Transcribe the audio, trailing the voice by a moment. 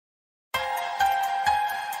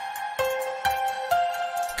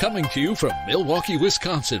Coming to you from Milwaukee,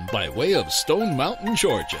 Wisconsin by way of Stone Mountain,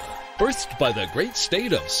 Georgia. Birthed by the great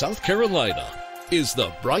state of South Carolina is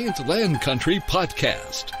the Bryant Land Country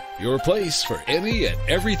Podcast. Your place for any and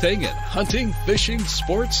everything in hunting, fishing,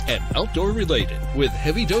 sports, and outdoor related, with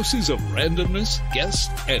heavy doses of randomness, guests,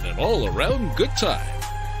 and an all-around good time.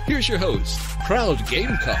 Here's your host, proud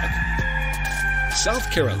Gamecock, South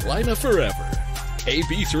Carolina forever,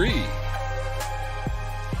 AB3.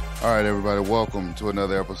 All right, everybody, welcome to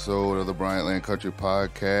another episode of the Bryant Land Country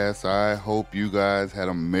Podcast. I hope you guys had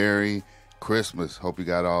a Merry Christmas. Hope you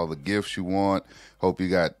got all the gifts you want. Hope you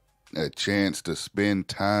got a chance to spend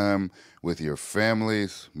time with your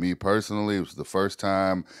families. Me personally, it was the first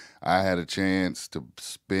time I had a chance to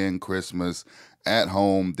spend Christmas at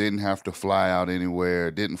home. Didn't have to fly out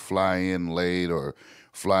anywhere. Didn't fly in late or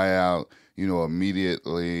fly out,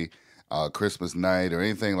 immediately Christmas night or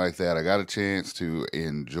anything like that. I got a chance to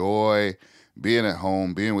enjoy being at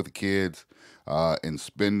home, being with the kids, and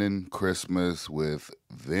spending Christmas with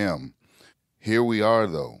them. Here we are,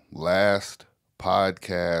 though, last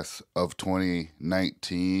podcast of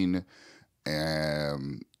 2019,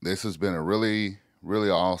 and this has been a really, really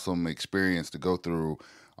awesome experience to go through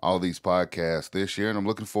all these podcasts this year, and I'm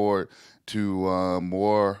looking forward to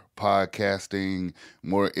more podcasting,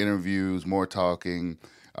 more interviews, more talking.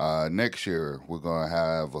 Next year, we're going to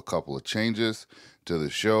have a couple of changes to the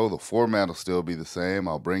show. The format will still be the same.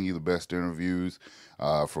 I'll bring you the best interviews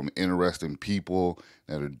from interesting people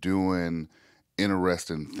that are doing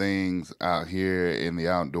interesting things out here in the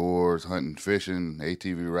outdoors, hunting, fishing,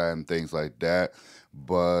 ATV riding, things like that.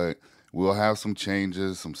 But we'll have some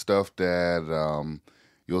changes, some stuff that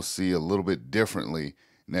you'll see a little bit differently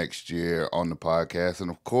next year on the podcast. And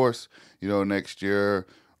of course, next year,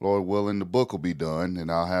 Lord willing, the book will be done, and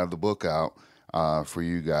I'll have the book out for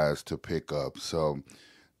you guys to pick up. So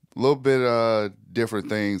a little bit different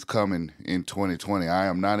things coming in 2020. I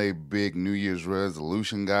am not a big New Year's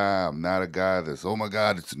resolution guy. I'm not a guy that's, oh my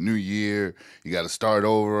God, it's a new year, you got to start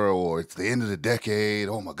over, or it's the end of the decade,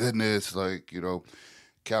 oh my goodness,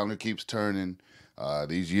 calendar keeps turning.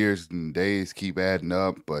 These years and days keep adding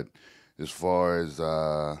up, but as far as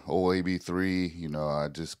OAB3, I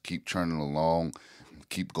just keep churning along,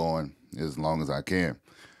 keep going as long as I can.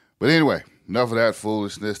 But anyway, enough of that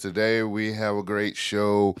foolishness. Today we have a great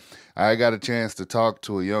show. I got a chance to talk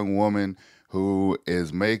to a young woman who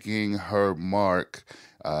is making her mark,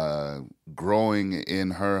 growing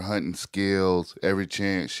in her hunting skills every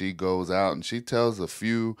chance she goes out, and she tells a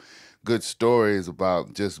few good stories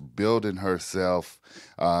about just building herself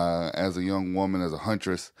as a young woman, as a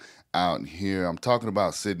huntress out here. I'm talking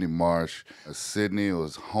about Sydney Marsh. Sydney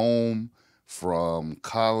was home from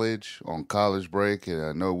college on college break, and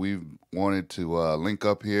I know we've wanted to link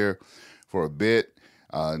up here for a bit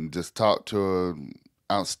and just talk to an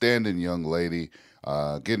outstanding young lady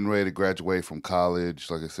getting ready to graduate from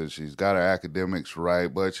college. Like I said, she's got her academics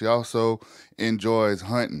right, but she also enjoys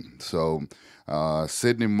hunting. So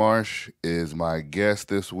Sydney Marsh is my guest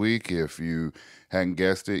this week. If you hadn't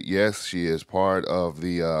guessed it, yes, she is part of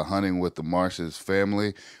the Hunting with the Marshes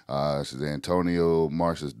family. She's Antonio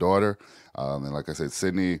Marsh's daughter. And like I said,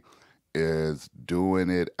 Sydney is doing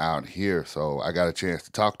it out here. So I got a chance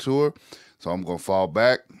to talk to her. So I'm going to fall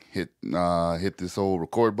back, hit this old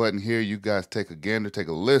record button here. You guys take a gander, take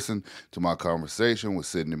a listen to my conversation with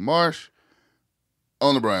Sydney Marsh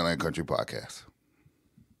on the Bryant Land Country Podcast.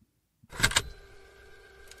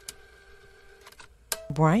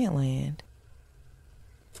 Bryant Land.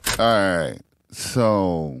 All right.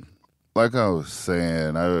 So, like I was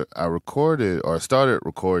saying, I recorded or started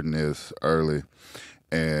recording this early,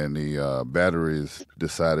 and the batteries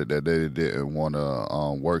decided that they didn't want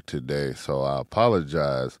to work today. So I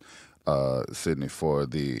apologize, Sydney, for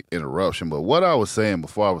the interruption. But what I was saying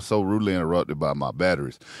before I was so rudely interrupted by my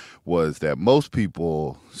batteries was that most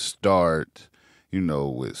people start,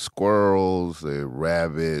 with squirrels,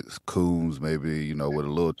 rabbits, coons, maybe, with a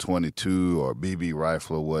little 22 or BB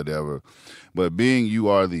rifle or whatever. But being you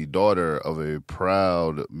are the daughter of a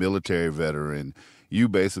proud military veteran, you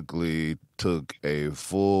basically took a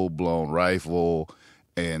full-blown rifle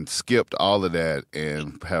and skipped all of that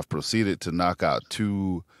and have proceeded to knock out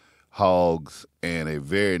 2 hogs and a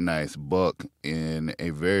very nice buck in a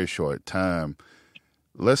very short time.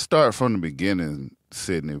 Let's start from the beginning,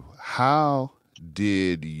 Sydney. How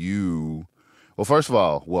did you... Well, first of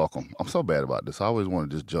all, welcome. I'm so bad about this. I always want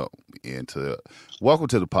to just jump into it. Welcome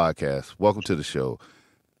to the podcast. Welcome to the show.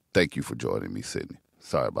 Thank you for joining me, Sydney.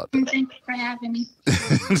 Sorry about that. Thank you for having me.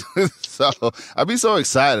 So I'd be so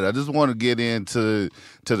excited. I just want to get into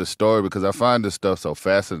the story because I find this stuff so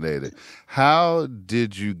fascinating. How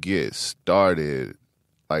did you get started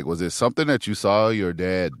Like, was it something that you saw your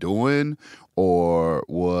dad doing, or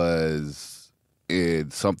was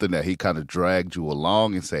it something that he kind of dragged you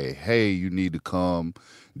along and say, hey, you need to come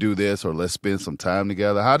do this, or let's spend some time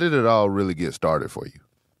together? How did it all really get started for you?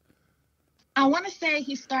 I want to say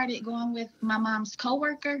he started going with my mom's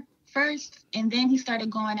coworker first, and then he started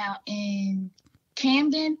going out in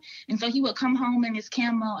Camden. And so he would come home in his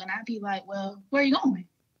camo, and I'd be like, well, where are you going?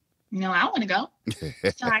 I want to go.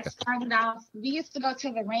 So I started off, we used to go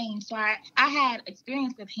to the range. So I had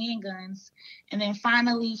experience with handguns. And then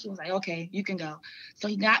finally he was like, okay, you can go. So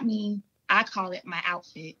he got me, I call it my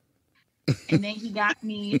outfit. And then he got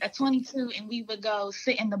me a 22, and we would go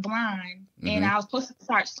sit in the blind. And I was supposed to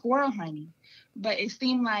start squirrel hunting. But it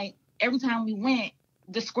seemed like every time we went,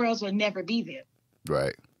 the squirrels would never be there.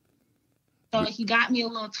 Right. So he got me a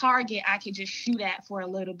little target I could just shoot at for a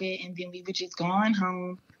little bit, and then we would just go on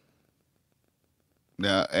home.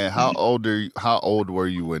 Now, and how old were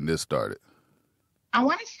you when this started? I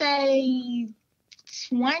want to say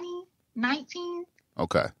 19.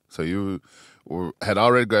 Okay. So you had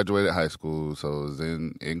already graduated high school, so it was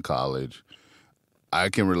in college. I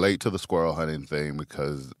can relate to the squirrel hunting thing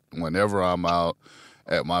because whenever I'm out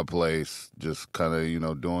at my place, just kind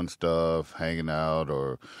of, doing stuff, hanging out,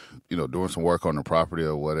 or, doing some work on the property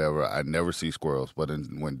or whatever, I never see squirrels. But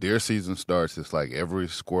when deer season starts, it's like every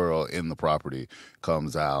squirrel in the property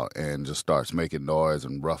comes out and just starts making noise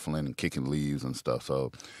and ruffling and kicking leaves and stuff.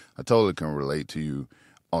 So I totally can relate to you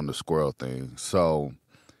on the squirrel thing. So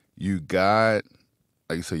you got,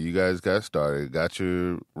 like you said, you guys got started, got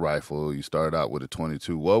your rifle. You started out with a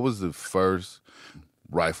 22. What was the first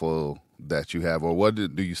rifle that you have, or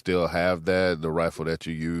do you still have the rifle that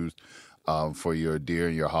you used for your deer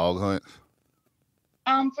and your hog hunt?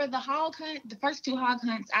 For the hog hunt, the first two hog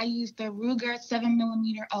hunts, I used the Ruger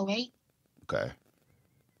 7mm 08. Okay.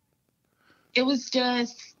 It was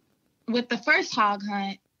just, with the first hog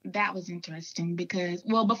hunt, that was interesting because,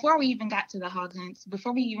 before we even got to the hog hunts,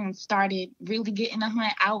 before we even started really getting a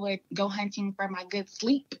hunt, I would go hunting for my good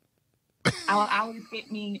sleep. I would always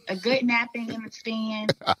get me a good napping in the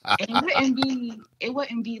stand. And it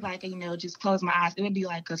wouldn't be like, just close my eyes. It would be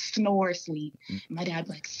like a snore sleep. My dad would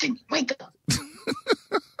be like, Sydney, wake up.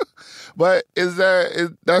 But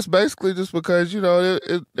that's basically just because,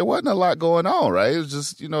 it wasn't a lot going on, right? It was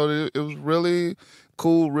just, it was really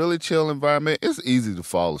cool, really chill environment. It's easy to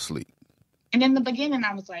fall asleep. And in the beginning,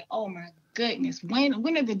 I was like, oh my goodness, when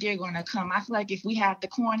are the deer going to come? I feel like if we have the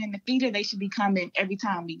corn in the feeder, they should be coming every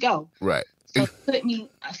time we go. Right. So it took me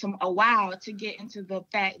a while to get into the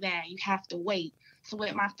fact that you have to wait. So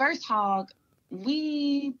with my first hog,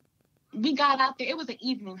 we got out there. It was an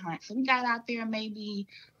evening hunt. So we got out there maybe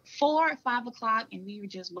 4 or 5 o'clock, and we were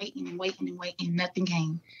just waiting and waiting and waiting. Nothing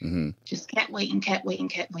came. Mm-hmm. Just kept waiting.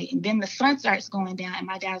 Then the sun starts going down, and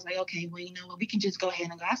my dad was like, okay, well, you know what? We can just go ahead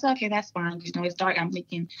and go. I said, okay, that's fine. It's dark. I'm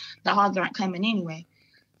thinking the hogs aren't coming anyway.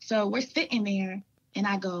 So we're sitting there, and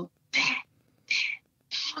I go, Dad,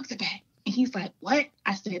 the hogs are back. And he's like, what?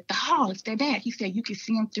 I said, the hogs, they're back. He said, you can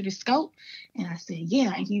see them through the scope? And I said,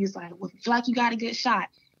 yeah. And he was like, well, if you feel like you got a good shot,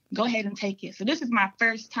 go ahead and take it. So this is my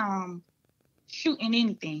first time shooting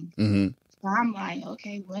anything. Mm-hmm. So I'm like,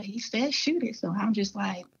 okay, well, he said shoot it. So I'm just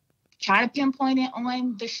like, try to pinpoint it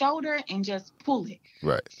on the shoulder and just pull it.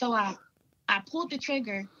 Right. So I pulled the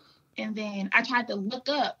trigger, and then I tried to look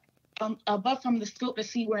up above from the scope to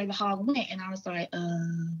see where the hog went. And I was like,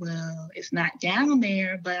 well, it's not down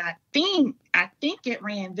there, but I think it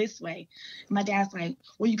ran this way. My dad's like,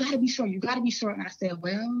 well, you got to be sure. And I said,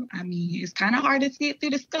 well, I mean, it's kind of hard to see it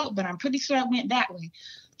through the scope, but I'm pretty sure it went that way.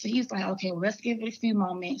 So he's like, okay, well, let's give it a few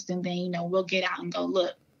moments, and then, we'll get out and go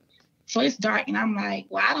look. So it's dark, and I'm like,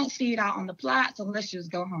 well, I don't see it out on the plot, so let's just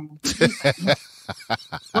go home.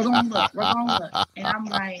 We're going to look. And I'm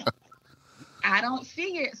like, I don't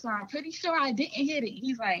see it, so I'm pretty sure I didn't hit it.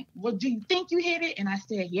 He's like, well, do you think you hit it? And I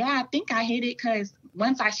said, yeah, I think I hit it, because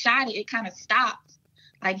once I shot it, it kind of stopped,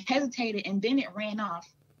 like hesitated, and then it ran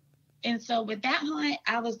off. And so with that hunt,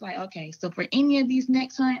 I was like, okay, so for any of these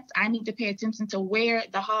next hunts, I need to pay attention to where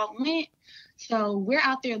the hog went. So we're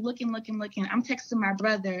out there looking. I'm texting my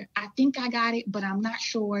brother. I think I got it, but I'm not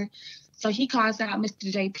sure. So he calls out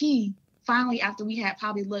Mr. JP. Finally, after we had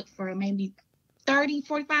probably looked for maybe 30,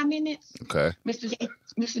 45 minutes. Okay. Mr.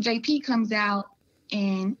 JP comes out,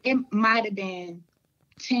 and it might have been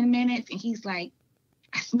 10 minutes, and he's like,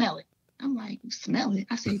 I smell it. I'm like, you smell it?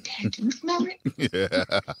 I said, Dad, do you smell it?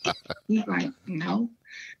 Yeah. He's like, no.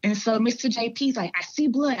 And so Mr. JP's like, I see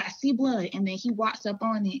blood. And then he walks up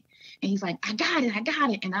on it, and he's like, I got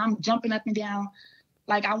it. And I'm jumping up and down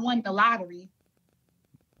like I won the lottery.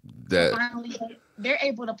 That finally, they're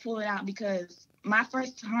able to pull it out because my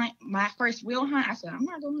first real hunt, I said, I'm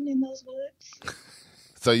not going in those woods.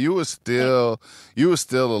 so you were still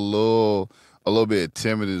a little bit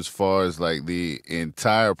timid as far as like the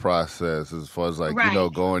entire process, as far as like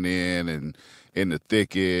Right. going in the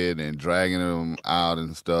thicket and dragging them out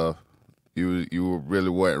and stuff. You really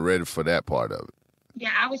weren't ready for that part of it.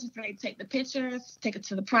 Yeah, I was just ready to take the pictures, take it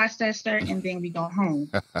to the processor, and then we go home.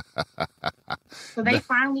 So they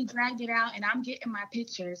finally dragged it out, and I'm getting my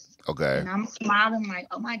pictures. Okay. And I'm smiling like,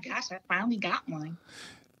 oh my gosh, I finally got one.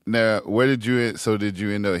 Now, did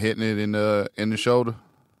you end up hitting it in the shoulder?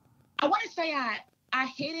 I want to say I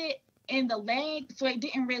hit it in the leg, so it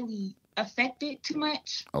didn't really affect it too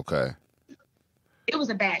much. Okay. It was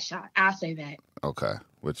a bad shot. I'll say that. Okay.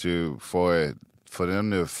 But for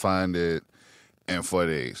them to find it and for it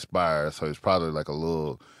to expire, so it's probably like a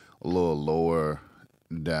little lower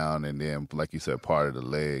down, and then like you said, part of the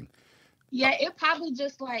leg. Yeah, it probably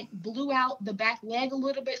just like blew out the back leg a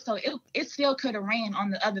little bit, so it still could have ran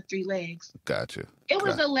on the other 3 legs. Gotcha. It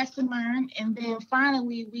was a lesson learned, and then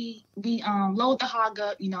finally we load the hog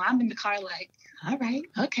up. I'm in the car like, all right,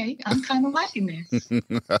 okay, I'm kind of liking this.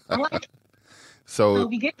 I like it. So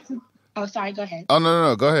we get to. Oh, sorry. Go ahead. Oh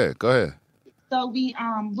no, go ahead. So we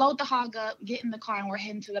load the hog up, get in the car, and we're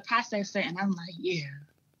heading to the processor. And I'm like, yeah,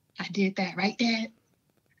 I did that, right, Dad?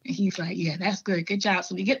 And he's like, yeah, that's good. Good job.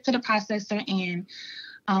 So we get to the processor, and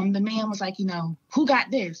the man was like, who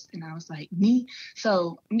got this? And I was like, me.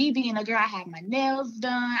 So me being a girl, I had my nails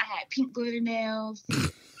done. I had pink glitter nails.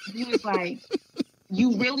 He was like,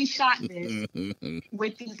 you really shot this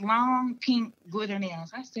with these long pink glitter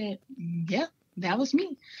nails. I said, yeah, that was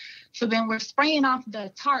me. So then we're spraying off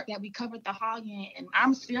the tarp that we covered the hog in, and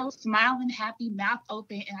I'm still smiling, happy, mouth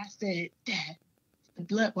open. And I said, Dad, the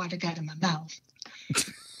blood water got in my mouth. And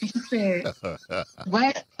he said,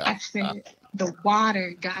 what? I said, the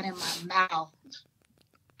water got in my mouth.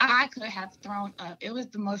 I could have thrown up. It was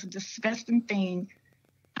the most disgusting thing.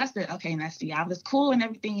 I said, okay, now see, I was cool and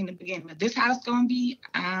everything in the beginning, but this how it's going to be,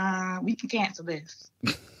 we can cancel this.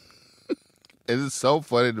 It's so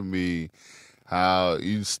funny to me how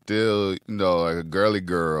you still, like a girly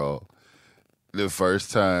girl the first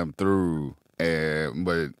time through,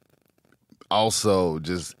 but also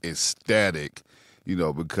just ecstatic,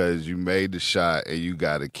 because you made the shot and you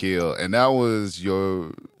got a kill. And that was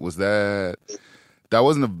that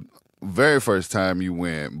wasn't the very first time you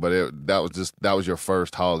went, but that was your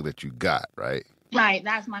first hog that you got, right? Right,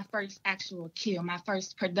 that's my first actual kill, my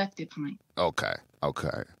first productive hunt. Okay.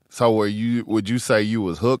 So would you say you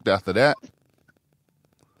was hooked after that?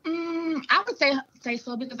 I would say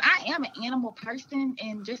so, because I am an animal person,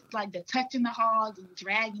 and just like the touching the hog and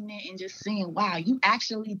dragging it and just seeing, wow, you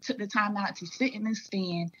actually took the time out to sit in this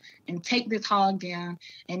stand and take this hog down,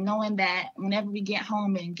 and knowing that whenever we get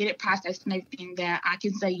home and get it processed and everything, that I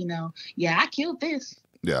can say, yeah, I killed this.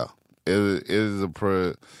 Yeah, it is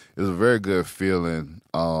a very good feeling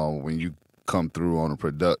when you come through on a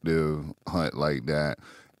productive hunt like that.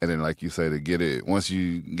 And then, like you say, to get it, once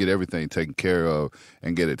you get everything taken care of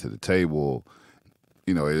and get it to the table,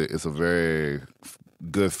 it's a very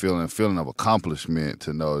good feeling of accomplishment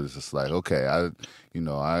to know it's just like, okay, I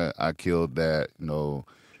killed that,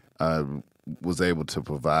 I was able to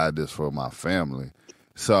provide this for my family.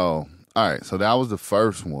 So, all right, so that was the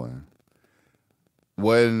first one.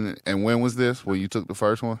 When was this, when you took the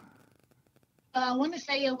first one? I want to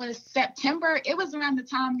say it was September. It was around the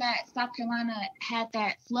time that South Carolina had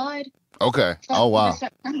that flood. Okay. So oh, wow.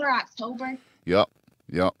 September, October. Yep.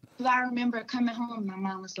 So I remember coming home, my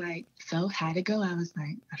mom was like, so how'd it go? I was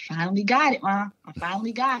like, I finally got it, Mom. I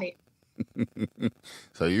finally got it.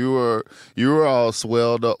 So you were all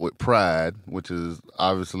swelled up with pride, which is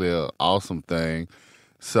obviously an awesome thing.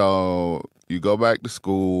 So you go back to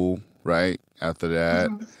school, right, after that.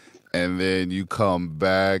 Mm-hmm. And then you come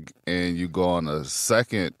back and you go on a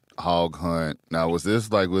second hog hunt. Now, was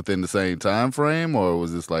this like within the same time frame, or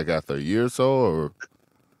was this like after a year or so? Or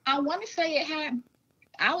I want to say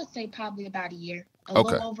I would say probably about a year. A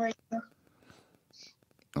little over a year.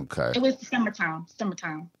 Okay. It was summertime.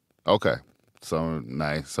 Okay. So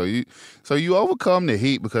nice. So you overcome the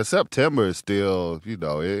heat, because September is still,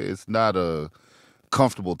 it's not a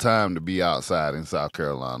comfortable time to be outside in South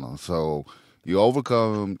Carolina. So you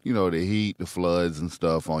overcome, the heat, the floods and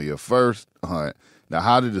stuff on your first hunt. Now,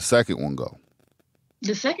 how did the second one go?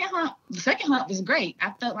 The second hunt was great.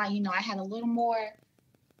 I felt like, I had a little more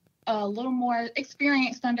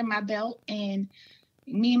experience under my belt, and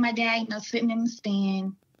me and my dad, sitting in the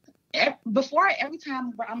stand. Every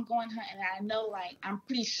time I'm going hunting, I know, like, I'm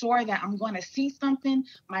pretty sure that I'm going to see something.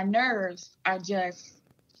 My nerves are just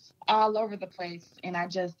all over the place, and I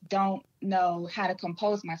just don't know how to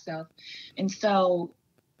compose myself. And so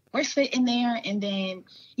we're sitting there, and then,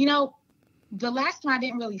 you know, the last time I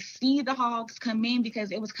didn't really see the hogs come in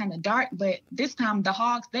because it was kind of dark, but this time the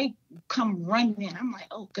hogs, they come running in. I'm like,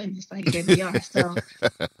 oh goodness, like there they are. So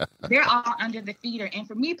they're all under the feeder. And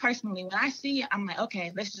for me personally, when I see it, I'm like,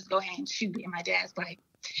 okay, let's just go ahead and shoot it. And my dad's like,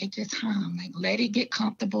 take your time, like let it get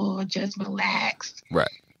comfortable, just relax. Right.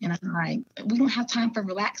 And I'm like, we don't have time for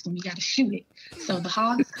relaxing. We got to shoot it. So the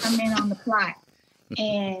hogs come in on the plot,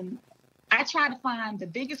 and I try to find the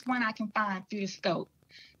biggest one I can find through the scope.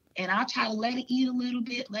 And I'll try to let it eat a little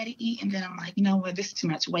bit, let it eat. And then I'm like, you know what, this is too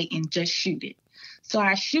much weight, and just shoot it. So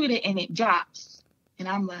I shoot it and it drops. And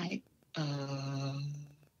I'm like,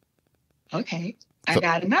 okay, I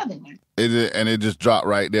got another one. And it just dropped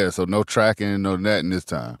right there. So no tracking, no nothing this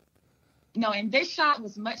time. No, and this shot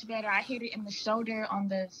was much better. I hit it in the shoulder on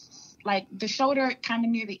the shoulder kind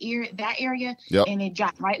of near the ear, that area. Yep. And it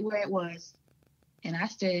dropped right where it was. And I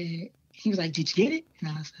said, he was like, did you get it? And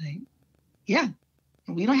I was like, yeah.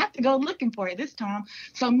 We don't have to go looking for it this time.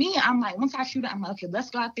 So I'm like, once I shoot it, I'm like, okay, let's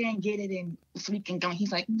go out there and get it, and so we can go.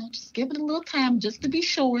 He's like, no, just give it a little time just to be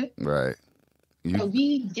sure. Right. So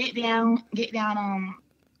we get down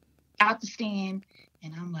out the stand,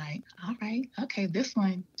 and I'm like, all right, okay, this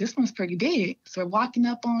one's pretty big. So we're walking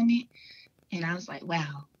up on it, and I was like,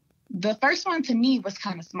 wow. The first one to me was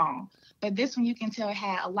kind of small, but this one you can tell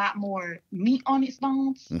had a lot more meat on its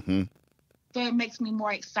bones. Mm-hmm. So it makes me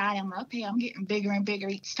more excited. I'm like, okay, I'm getting bigger and bigger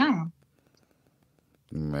each time.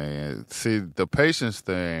 Man, see, the patience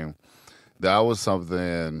thing, that was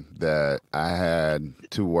something that I had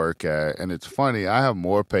to work at. And it's funny, I have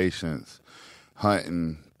more patience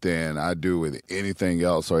hunting than I do with anything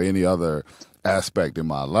else or any other aspect in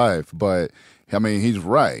my life. But, I mean, he's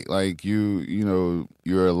right. Like, you know,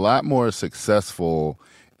 you're a lot more successful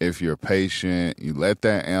if you're patient. You let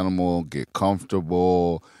that animal get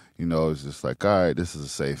comfortable. You know, it's just like, all right, this is a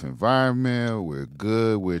safe environment. We're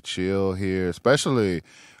good. We're chill here. Especially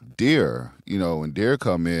deer. You know, when deer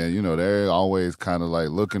come in, you know, they're always kind of like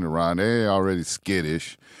looking around. They're already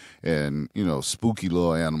skittish and, you know, spooky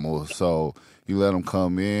little animals. So you let them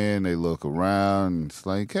come in. They look around. And it's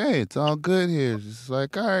like, hey, it's all good here. It's just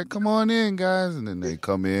like, all right, come on in, guys. And then they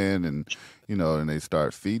come in and, you know, and they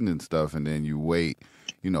start feeding and stuff. And then you wait,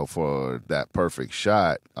 you know, for that perfect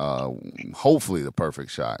shot. Hopefully the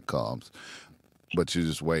perfect shot comes, but you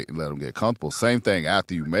just wait and let them get comfortable. Same thing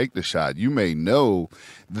after you make the shot. You may know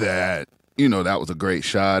that, you know, that was a great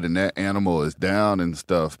shot and that animal is down and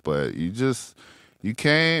stuff, but you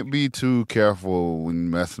can't be too careful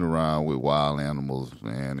when messing around with wild animals,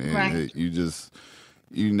 man. And right.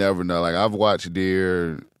 You never know. Like, I've watched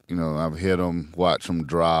deer, you know, I've hit them, watch them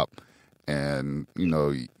drop, and, you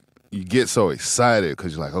know, you get so excited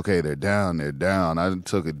because you're like, okay, they're down. I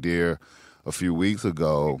took a deer a few weeks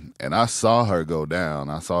ago, and I saw her go down.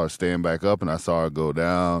 I saw her stand back up, and I saw her go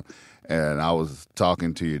down. And I was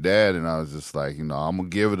talking to your dad, and I was just like, you know, I'm going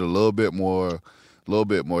to give it a little bit more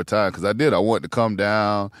time. Because I wanted to come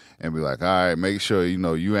down and be like, all right, make sure, you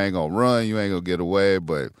know, you ain't going to run. You ain't going to get away.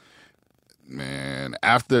 But, man,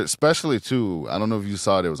 after, especially, too, I don't know if you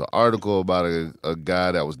saw, there was an article about a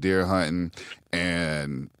guy that was deer hunting,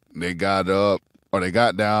 and they got up, or they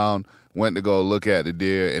got down, went to go look at the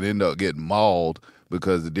deer, and ended up getting mauled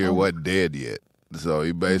because the deer wasn't dead yet. So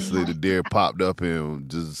the deer popped up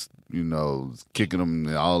and just, you know, kicking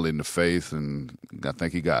him all in the face, and I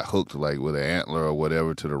think he got hooked like with an antler or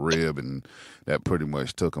whatever to the rib, and that pretty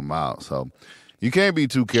much took him out. So you can't be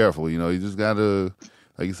too careful, you know. You just gotta,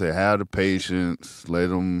 like you say, have the patience, let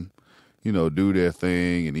them, you know, do their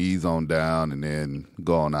thing and ease on down, and then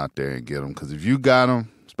go on out there and get them. Because if you got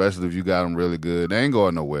them, especially if you got them really good, they ain't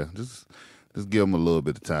going nowhere. Just give them a little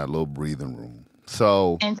bit of time, a little breathing room.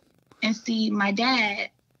 So and see, my dad,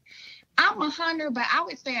 I'm a hunter, but I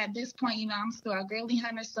would say at this point, you know, I'm still a girly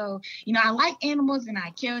hunter. So, you know, I like animals and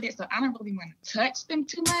I killed it, so I don't really want to touch them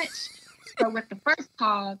too much. So with the first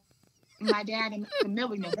hog, my dad and Mr.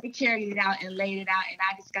 Miller, you know, they carried it out and laid it out, and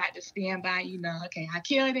I just got to stand by, you know, okay, I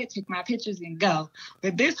killed it, take my pictures and go.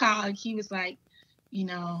 But this hog, he was like, you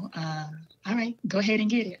know, all right, go ahead and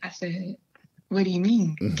get it. I said, what do you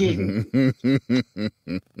mean, get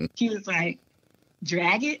it? He was like,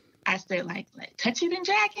 drag it? I said, like touch it and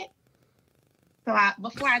drag it? So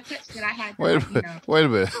before I touched it, I had to, Wait a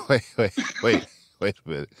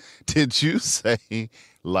minute. Did you say,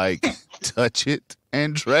 like, touch it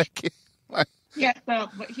and drag it? Like, yeah, so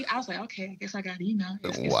I was like, okay, I guess I got to, you know,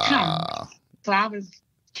 it's wow. time. So I was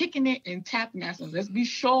kicking it and tapping it. So let's be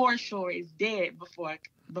sure it's dead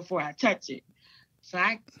before I touch it. So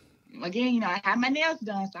I again, I had my nails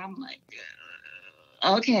done, so I'm like,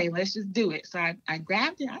 okay, let's just do it. So I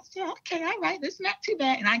grabbed it. I said, okay, all right, this is not too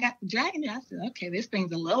bad. And I got dragging it. I said, okay, this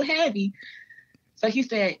thing's a little heavy. So he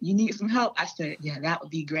said, you need some help? I said, yeah, that would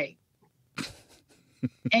be great.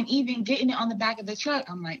 And even getting it on the back of the truck,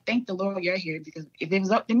 I'm like, thank the Lord you're here, because if it was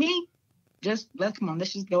up to me, let's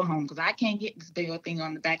just go home, because I can't get this big old thing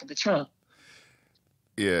on the back of the truck.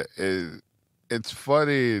 Yeah, it's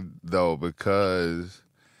funny, though, because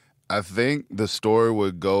I think the story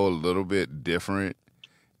would go a little bit different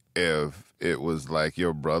if it was like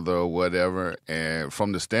your brother or whatever. And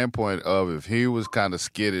from the standpoint of if he was kind of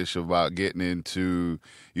skittish about getting into,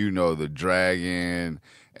 the dragging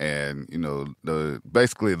and,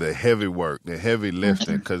 basically the heavy work, the heavy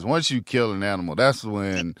lifting. Because once you kill an animal, that's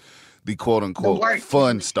when the quote-unquote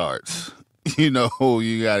fun starts. You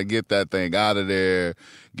got to get that thing out of there,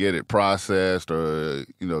 get it processed, or,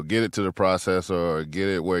 get it to the processor, or get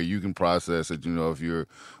it where you can process it, if you're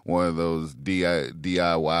one of those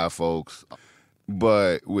DIY folks.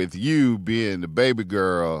 But with you being the baby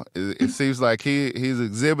girl, it seems like he's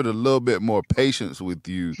exhibited a little bit more patience with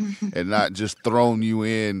you and not just thrown you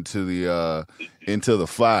into the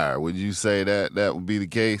fire. Would you say that would be the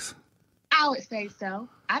case? I would say so.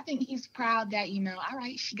 I think he's proud that, all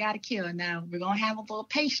right, she got a kill. Now we're going to have a little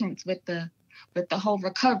patience with the whole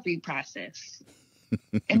recovery process.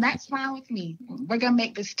 And that's fine with me. We're going to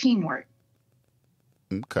make this teamwork.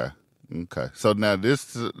 Okay. So now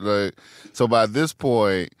so by this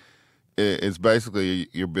point, it's basically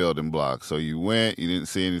your building blocks. So you went, you didn't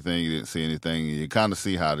see anything, you kind of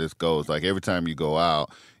see how this goes. Like every time you go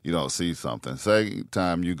out, you don't see something. Second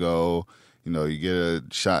time you go, you get a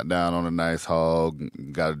shot down on a nice hog,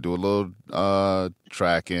 got to do a little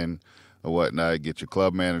tracking or whatnot, get your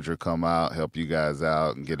club manager come out, help you guys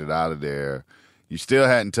out and get it out of there. You still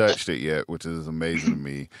hadn't touched it yet, which is amazing to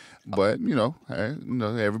me. But,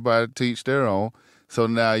 everybody teach their own. So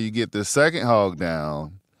now you get the second hog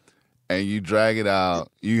down and you drag it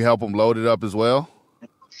out. You help them load it up as well?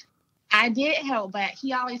 I did help, but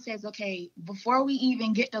he always says, okay, before we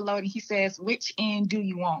even get to loading, he says, which end do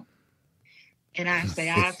you want? And I say,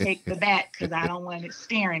 I'll take the back because I don't want it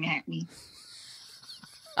staring at me.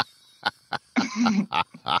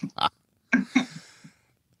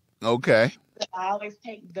 Okay. I always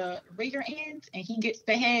take the rear end and he gets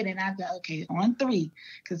the head, and I go, okay, on 3.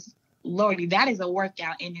 Because, Lordy, that is a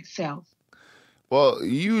workout in itself. Well,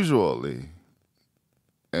 usually,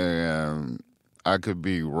 and I could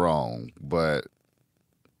be wrong, but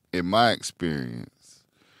in my experience,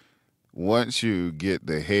 once you get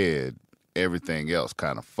the head, everything else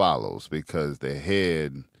kind of follows, because the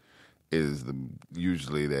head is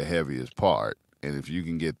usually the heaviest part. And if you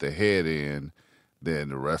can get the head in, then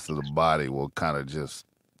the rest of the body will kind of just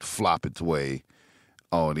flop its way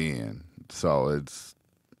on in. So it's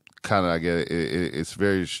kind of, I guess, it's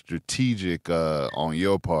very strategic on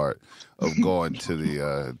your part of going to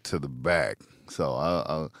the back. So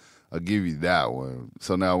I'll give you that one.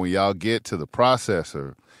 So now when y'all get to the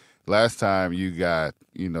processor, last time you got,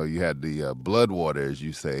 you had the blood water, as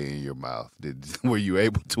you say, in your mouth. Were you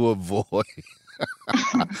able to avoid?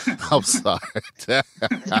 I'm sorry.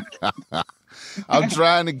 I'm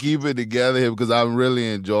trying to keep it together here because I'm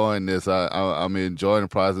really enjoying this. I'm enjoying the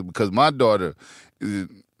process because my daughter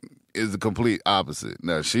is the complete opposite.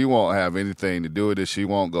 Now, she won't have anything to do with it. She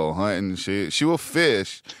won't go hunting. She will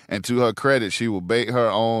fish, and to her credit, she will bait her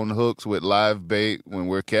own hooks with live bait when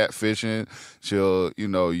we're catfishing. She'll,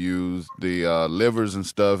 use the livers and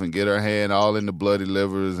stuff and get her hand all in the bloody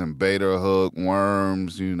livers and bait her hook,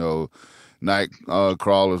 worms, night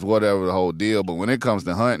crawlers, whatever, the whole deal. But when it comes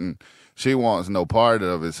to hunting, she wants no part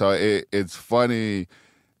of it. So it's funny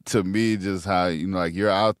to me just how, like you're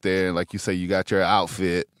out there and like you say, you got your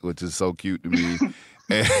outfit, which is so cute to me.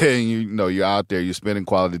 And you're out there, you're spending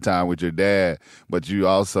quality time with your dad, but you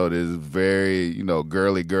also, there's very,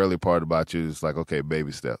 girly part about you. It's like, okay,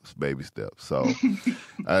 baby steps. So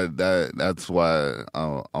that's why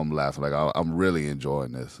I'm laughing. Like I'm really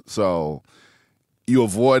enjoying this. So you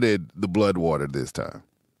avoided the blood water this time.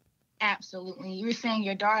 Absolutely. You were saying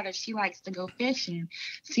your daughter, she likes to go fishing.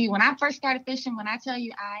 See, when I first started fishing, when I tell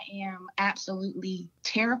you I am absolutely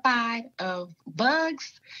terrified of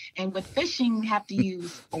bugs, and with fishing, you have to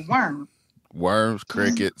use a worm. Worms,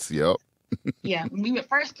 crickets, yep. Yeah, when we would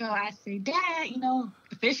first go, I said, Dad,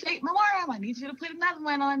 the fish ate my worm. I need you to put another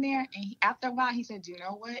one on there. And after a while, he said, you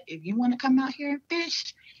know what? If you want to come out here and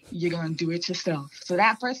fish, you're going to do it yourself. So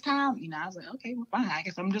that first time, I was like, okay, well, fine. I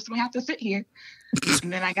guess I'm just going to have to sit here.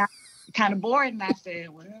 And then I got kind of bored, and I said,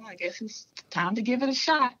 well, I guess it's time to give it a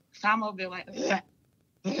shot. So I'm over there like,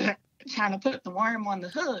 trying to put the worm on the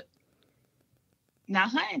hook. Now,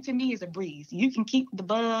 hunting to me is a breeze. You can keep the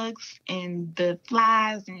bugs and the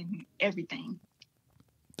flies and everything.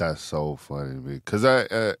 That's so funny to me. Because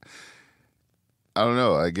I don't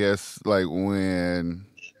know. I guess, like, when,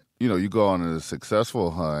 you go on a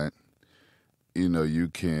successful hunt, you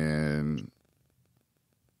can,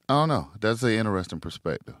 I don't know. That's an interesting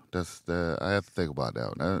perspective. I have to think about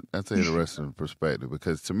that one. That's an interesting perspective,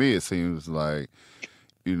 because to me it seems like,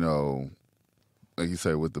 like you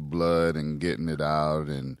say, with the blood and getting it out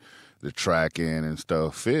and the tracking and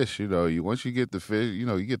stuff, fish, once you get the fish,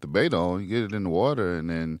 you get the bait on, you get it in the water, and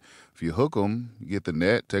then if you hook them, you get the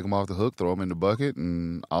net, take them off the hook, throw them in the bucket,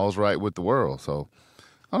 and all's right with the world. So,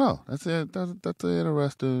 I don't know. That's an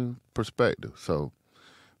interesting perspective. So,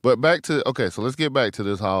 but so let's get back to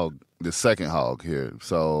this hog, the second hog here.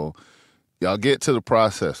 So, y'all get to the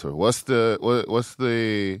processor. What's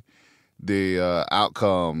the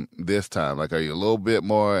outcome this time? Like, are you a little bit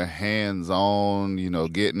more hands-on,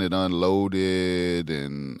 getting it unloaded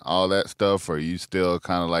and all that stuff? Or are you still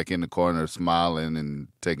kind of like in the corner smiling and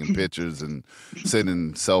taking pictures and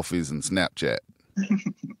sending selfies and Snapchat?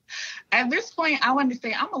 At this point, I want to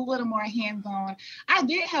say I'm a little more hands-on. I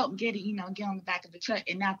did help get it, get on the back of the truck,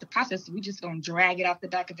 and not the process. We just gonna drag it off the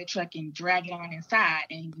back of the truck and drag it on inside,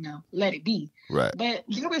 and let it be. Right. But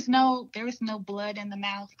there was no blood in the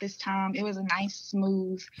mouth this time. It was a nice,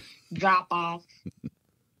 smooth drop off.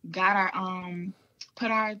 Got our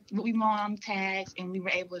put our what we want on tags, and we were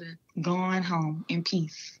able to go on home in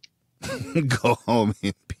peace. Go home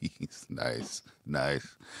in peace. Nice.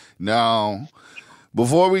 Now,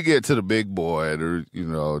 before we get to the big boy, the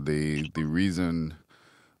reason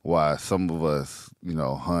why some of us,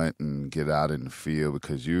 hunt and get out in the field,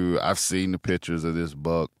 because I've seen the pictures of this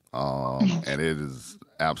buck, and it is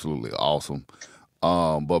absolutely awesome.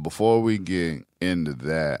 But before we get into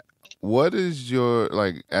that, what is your,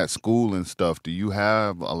 like, at school and stuff, do you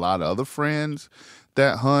have a lot of other friends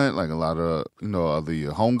that hunt, like a lot of, other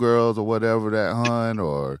your homegirls or whatever that hunt,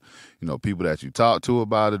 or, people that you talk to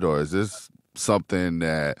about it? Or is this something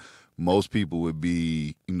that most people would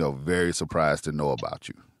be, very surprised to know about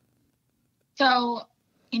you? So,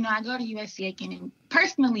 I go to USC Aiken, and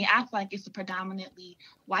personally, I feel like it's a predominantly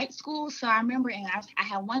white school. So I remember, I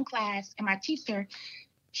had one class, and my teacher,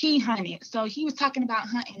 he hunted. So he was talking about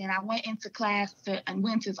hunting, and I went into class and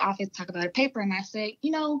went to his office to talk about a paper, and I said,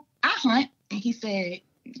 I hunt. And he said,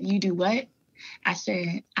 you do what? I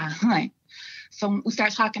said, I hunt. So we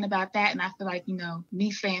started talking about that, and I feel like,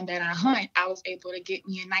 me saying that I hunt, I was able to get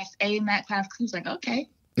me a nice A in that class. He was like, okay,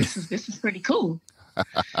 this is pretty cool.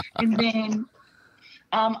 And then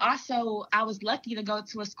also, I was lucky to go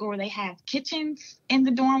to a school where they have kitchens in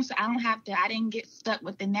the dorm, so I didn't get stuck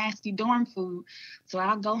with the nasty dorm food. So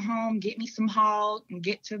I'll go home, get me some hog, and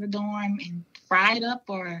get to the dorm and fry it up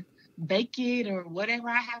or bake it or whatever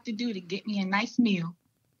I have to do to get me a nice meal.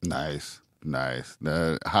 Nice.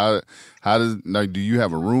 How do you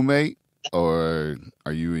have a roommate, or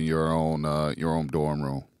are you in your own dorm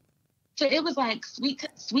room? So it was like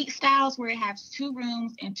suite styles where it has 2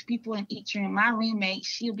 rooms and 2 people in each room. My roommate,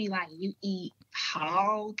 she'll be like, you eat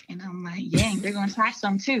hog? And I'm like, yeah, they're going to try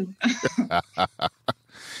some too.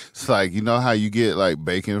 It's like, how you get like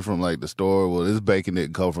bacon from like the store? Well, this bacon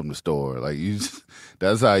didn't come from the store. Like,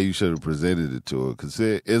 that's how you should have presented it to her. Because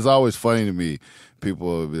it's always funny to me. People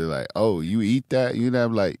will be like, oh, you eat that? You know,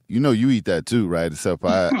 I'm like, you eat that too, right? Except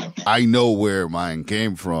I know where mine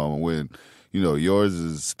came from when, yours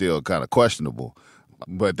is still kind of questionable.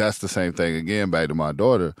 But that's the same thing again, back to my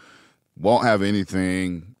daughter. Won't have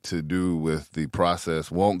anything to do with the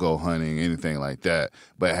process, won't go hunting, anything like that,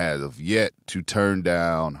 but has yet to turn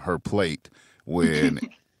down her plate when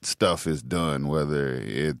stuff is done, whether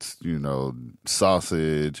it's,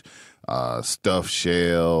 sausage, stuffed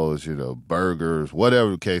shells, burgers,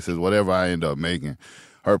 whatever the case is, whatever I end up making,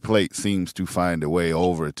 her plate seems to find a way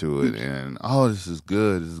over to it. And, oh, this is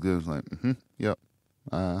good. It's like, yep,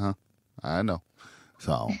 I know.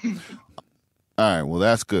 So, all right, well,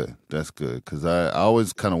 that's good. Because I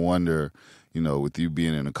always kind of wonder, with you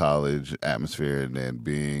being in a college atmosphere and then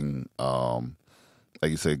being,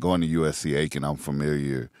 like you said, going to USC Aiken, I'm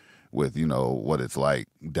familiar with, what it's like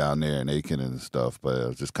down there in Aiken and stuff. But I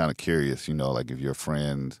was just kind of curious, like if your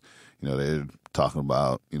friends, they're talking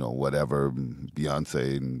about, whatever,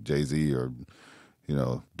 Beyonce and Jay-Z or,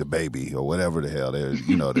 the baby or whatever the hell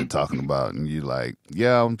they're talking about. And you're like,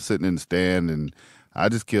 yeah, I'm sitting in the stand and I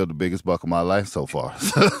just killed the biggest buck of my life so far.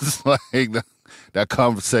 So it's like that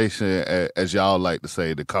conversation, as y'all like to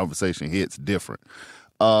say, the conversation hits different.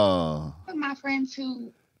 My friends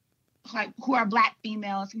who are Black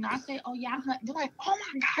females, I say, oh yeah, I hunt. They're like, oh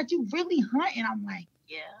my God, you really hunt? And I'm like,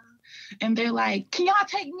 yeah. And they're like, can y'all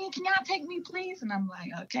take me? Can y'all take me, please? And I'm like,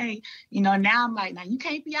 okay. You know, now I'm like, now you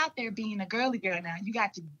can't be out there being a girly girl now. You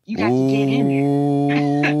got to get in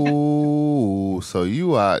there. Ooh, so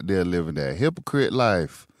you out there living that hypocrite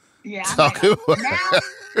life. Yeah, I'm like, now,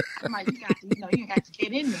 I'm like, you got to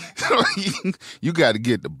get in there. You got to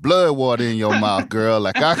get the blood water in your mouth, girl.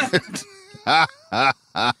 Like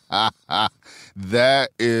that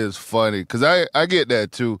is funny because I get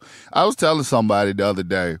that too. I was telling somebody the other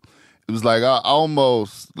day, it was like I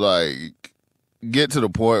almost like get to the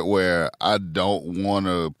point where I don't want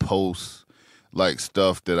to post like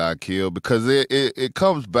stuff that I kill because it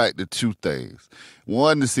comes back to two things.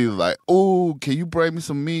 One, to see like, oh, can you bring me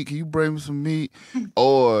some meat? Can you bring me some meat?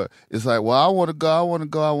 Or it's like, well, I want to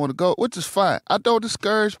go, which is fine. I don't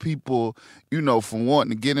discourage people, from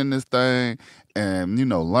wanting to get in this thing and,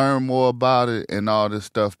 learn more about it and all this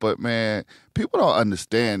stuff. But, man, people don't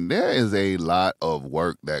understand there is a lot of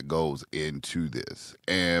work that goes into this.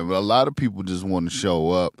 And a lot of people just want to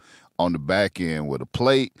show up on the back end with a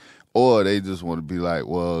plate, or they just want to be like,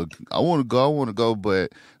 well, I want to go,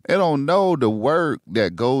 but they don't know the work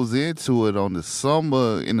that goes into it in the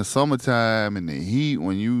summertime, in the heat,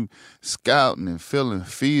 when you scouting and filling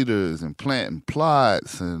feeders and planting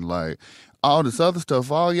plots and like all this other stuff.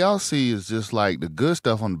 All y'all see is just like the good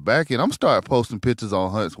stuff on the back end. I'm starting posting pictures on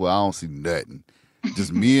hunts where I don't see nothing,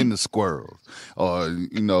 just me and the squirrels, or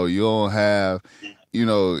you don't have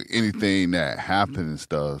anything that happened and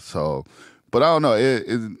stuff. So. But I don't know.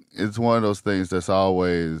 It's one of those things that's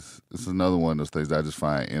always. It's another one of those things that I just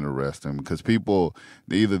find interesting because people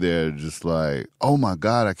either they're just like, "Oh my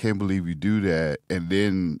God, I can't believe you do that," and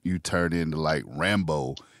then you turn into like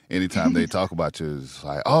Rambo. Anytime they talk about you, it's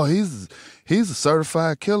like, "Oh, he's a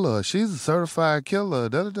certified killer. She's a certified killer."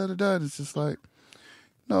 Da da da da da. It's just like,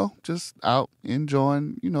 no, just out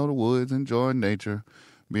enjoying, the woods, enjoying nature,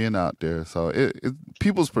 being out there. So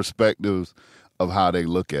people's perspectives of how they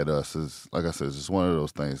look at us is, like I said, it's just one of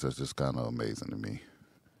those things that's just kind of amazing to me.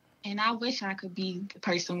 And I wish I could be the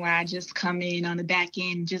person where I just come in on the back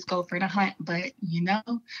end and just go for the hunt. But,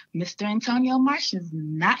 Mr. Antonio Marsh is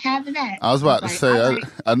not having that. I was about to say,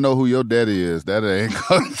 I know who your daddy is. That ain't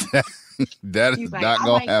that is not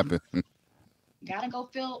going to happen. Gotta go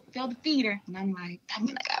fill the feeder. And I'm like, I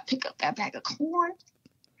got to pick up that bag of corn.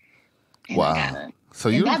 Wow.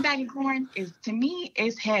 That bag of corn to me,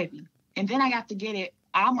 is heavy. And then I got to get it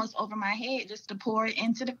almost over my head just to pour it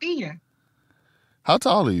into the feeder. How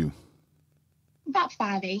tall are you? About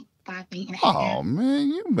 5'8", 5'8" and a half. Oh, man,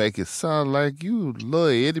 you make it sound like you little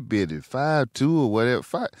itty bitty, 5'2" or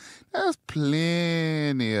whatever. That's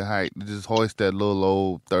plenty of height to just hoist that little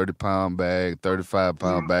old 30-pound bag,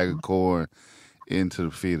 35-pound bag of corn into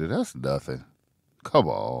the feeder. That's nothing. Come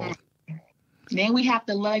on. Then we have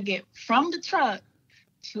to lug it from the truck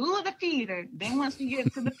to the feeder. Then once we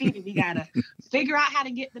get to the feeder, we gotta figure out how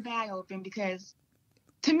to get the bag open because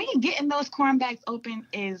to me, getting those corn bags open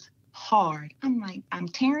is hard. I'm like, I'm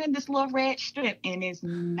tearing this little red strip and it's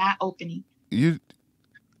not opening.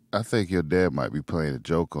 I think your dad might be playing a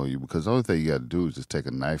joke on you because the only thing you got to do is just take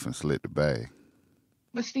a knife and slit the bag.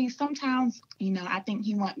 But see, sometimes, I think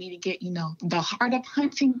he want me to get, the heart of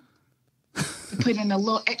hunting, to put in a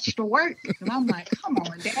little extra work. And I'm like, come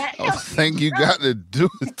on, Dad. The thing you got to do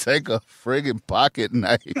is take a friggin' pocket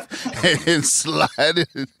knife and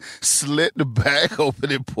slit the bag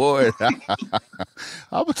open and pour it out.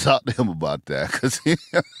 I'm going to talk to him about that because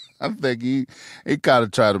I think he kind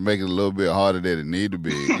of tried to make it a little bit harder than it need to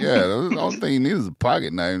be. Yeah, the only thing he needs is a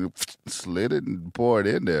pocket knife. Slit it and pour it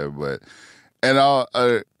in there. And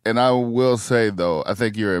I will say, though, I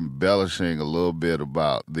think you're embellishing a little bit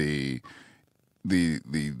about the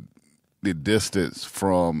distance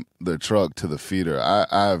from the truck to the feeder.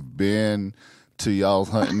 I've been to y'all's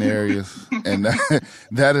hunting areas, and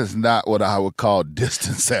that is not what I would call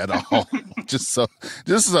distance at all. just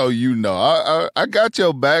so you know, I got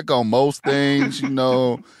your back on most things.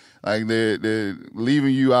 Like they're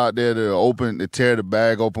leaving you out there to tear the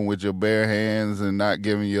bag open with your bare hands and not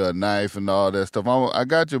giving you a knife and all that stuff. I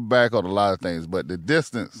got your back on a lot of things, but the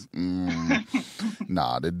distance,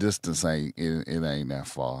 the distance ain't that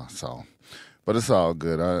far. So, but it's all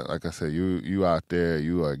good. Like I said, you out there,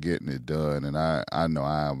 you are getting it done, and I know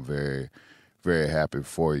I am very, very happy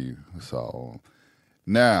for you. So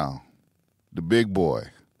now, the big boy.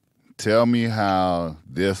 Tell me how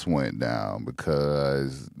this went down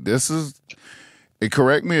because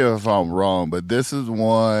correct me if I'm wrong, but this is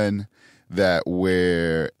one that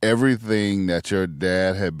where everything that your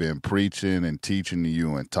dad had been preaching and teaching to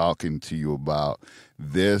you and talking to you about,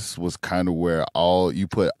 this was kind of where you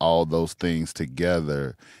put all those things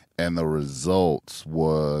together and the results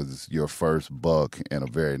was your first buck, and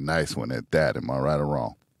a very nice one at that. Am I right or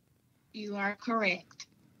wrong? You are correct.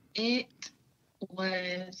 It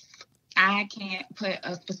was, I can't put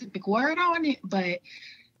a specific word on it, but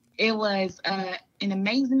it was an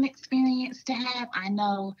amazing experience to have. I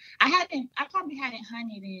know I probably hadn't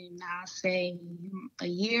hunted in, I'll say, a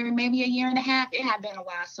year, maybe a year and a half. It had been a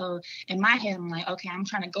while. So in my head, I'm like, okay, I'm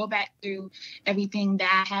trying to go back through everything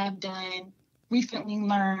that I have done, recently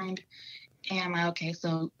learned. And I'm like, okay,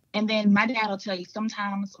 so, and then my dad will tell you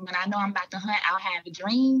sometimes when I know I'm about to hunt, I'll have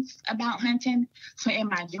dreams about hunting. So in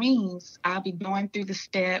my dreams, I'll be going through the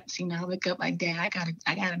steps. You know, I wake up like, Dad, I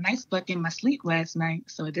got a nice buck in my sleep last night.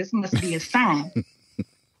 So this must be a sign.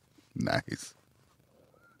 Nice.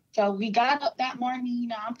 So we got up that morning, you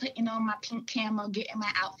know, I'm putting on my pink camo, getting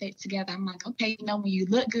my outfit together. I'm like, okay, you know, when you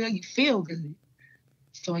look good, you feel good.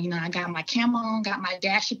 So, you know, I got my camo on, got my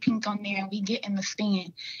dash of pink on there, and we get in the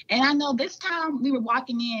stand. And I know this time we were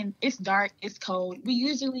walking in, it's dark, it's cold. We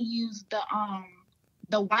usually use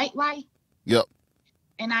the white light. Yep.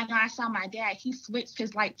 And I know I saw my dad, he switched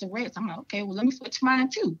his light to red. So I'm like, okay, well, let me switch mine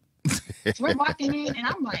too. So we're walking in, and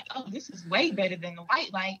I'm like, oh, this is way better than the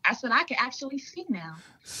white light. I said, I can actually see now.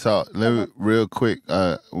 So, let me, real quick,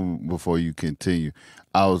 before you continue,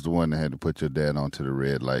 I was the one that had to put your dad onto the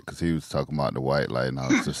red light because he was talking about the white light, and I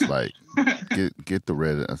was just like, get the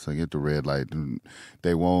red. I said, get the red light.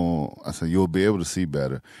 They won't. I said, you'll be able to see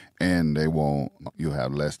better, and they won't. You'll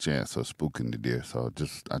have less chance of spooking the deer. So,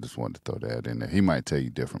 I just wanted to throw that in there. He might tell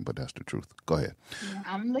you different, but that's the truth. Go ahead. Yeah,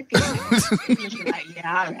 I'm looking like,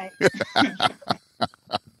 yeah, all right.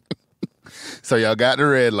 So y'all got the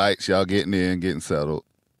red lights. Y'all getting in, getting settled.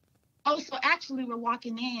 Oh, so actually we're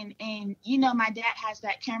walking in, and you know my dad has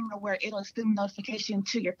that camera where it'll send notification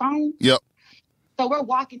to your phone. Yep. So we're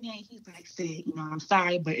walking in, he's like, Sid, you know, I'm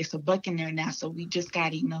sorry, but it's a buck in there now, so we just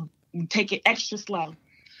got to, you know, take it extra slow.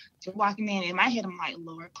 So walking in my head, I'm like,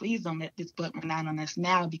 Lord, please don't let this buck run out on us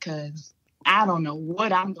now because I don't know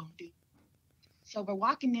what I'm going to do. So we're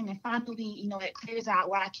walking in, and finally, you know, it clears out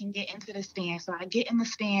where I can get into the stand. So I get in the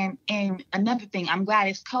stand, and another thing, I'm glad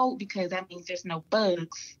it's cold because that means there's no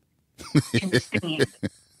bugs in the stand.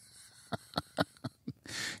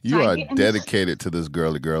 You are dedicated to this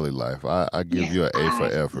girly life. I give you an A for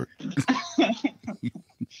effort.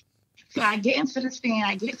 So I get into the stand,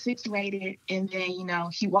 I get situated, and then, you know,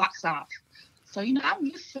 he walks off. So, you know, I'm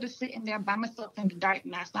used to sitting there by myself in the dark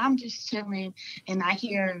now. So I'm just chilling, and I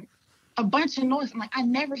hear a bunch of noise. I'm like, I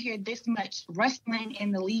never hear this much rustling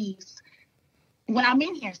in the leaves when I'm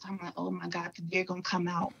in here. So I'm like, oh my God, the deer gonna come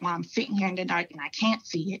out while I'm sitting here in the dark and I can't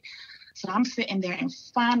see it. So I'm sitting there, and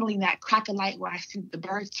finally that crack of light where I see the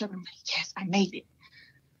birds chirping, I'm like, yes, I made it.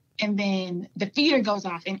 And then the feeder goes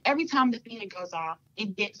off, and every time the feeder goes off,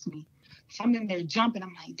 it gets me. So I'm in there jumping.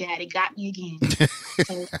 I'm like, Dad, it got me again.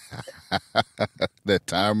 So, that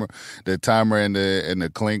timer and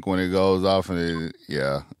the clink when it goes off, and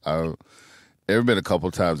there's been a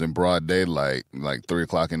couple times in broad daylight, like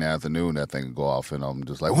 3:00 in the afternoon, that thing would go off, and I'm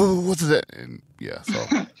just like, what's that? And yeah, so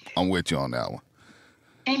I'm with you on that one.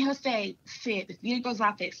 And he'll say, Sid, the feeder goes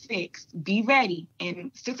off at 6. Be ready.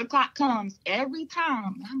 And 6:00 comes every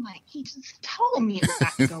time. And I'm like, he just told me it was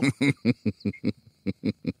about to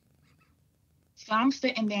go. So I'm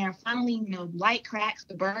sitting there, and finally, you know, light cracks,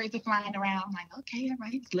 the birds are flying around. I'm like, okay, all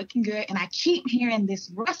right, it's looking good. And I keep hearing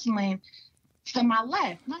this rustling to my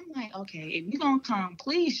left. And I'm like, okay, if you're going to come,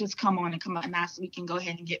 please just come on and come out now so we can go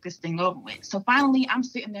ahead and get this thing over with. So finally, I'm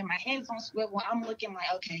sitting there, my head's on swivel. I'm looking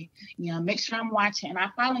like, okay, you know, make sure I'm watching. And I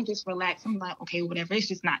finally just relax. I'm like, okay, whatever, it's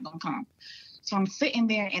just not going to come. So I'm sitting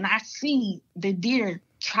there, and I see the deer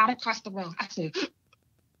trot across the road. I said,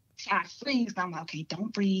 so I freeze. I'm like, okay,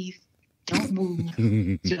 don't breathe. Don't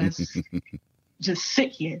move. just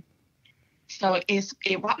sit here. So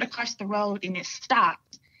it walked across the road, and it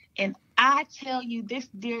stopped. And I tell you, this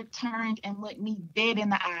deer turned and looked me dead in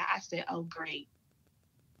the eye. I said, oh, great.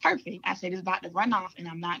 Perfect. I said, it's about to run off, and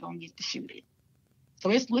I'm not going to get to shoot it.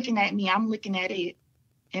 So it's looking at me. I'm looking at it.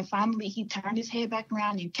 And finally, he turned his head back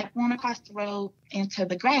around and kept on across the road into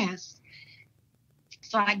the grass.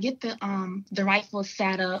 So I get the rifle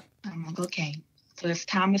set up. I'm like, okay. So it's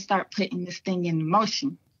time to start putting this thing in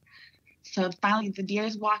motion. So finally, the deer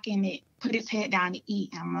is walking. It put its head down to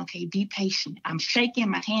eat. I'm okay, be patient. I'm shaking.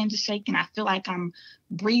 My hands are shaking. I feel like I'm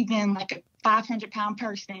breathing like a 500-pound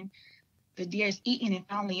person. The deer is eating, and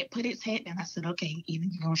finally it put its head down. I said, okay, either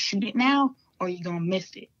you're going to shoot it now or you're going to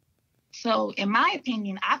miss it. So in my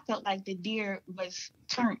opinion, I felt like the deer was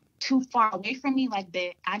turned too far away from me, like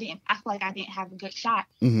that. I feel like I didn't have a good shot.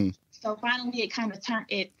 Mm-hmm. So finally it kind of turned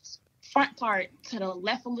its front part to the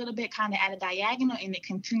left a little bit, kind of at a diagonal, and it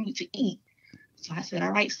continued to eat. So I said,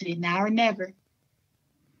 all right, Sid, now or never.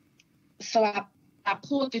 So I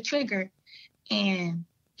pulled the trigger, and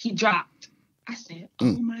he dropped. I said,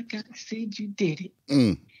 oh, my God, Sid, you did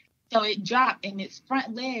it. So it dropped, and its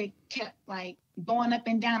front leg kept, like, going up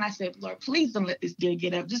and down. I said, Lord, please don't let this deer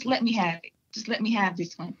get up. Just let me have it. Just let me have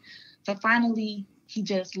this one. So finally, he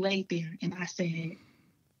just laid there, and I said,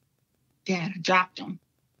 Dad, I dropped him.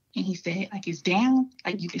 And he said, like, it's down?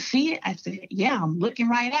 Like, you can see it? I said, yeah, I'm looking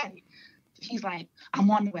right at it. He's like, I'm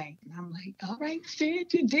on the way. And I'm like, all right,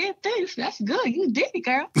 Sid, you did this. That's good. You did it,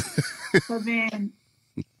 girl. So then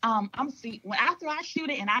after I shoot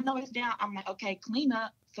it and I know it's down, I'm like, okay, clean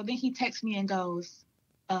up. So then he texts me and goes,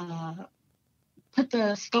 put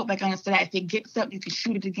the scope back on it so that if it gets up, you can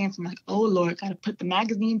shoot it again. So I'm like, oh, Lord, got to put the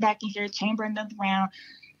magazine back in here, chamber another round.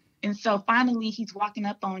 And so finally he's walking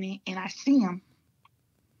up on it, and I see him.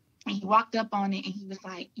 And he walked up on it, and he was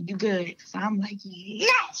like, you good? So I'm like,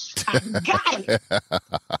 yes, I got it.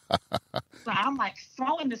 So I'm like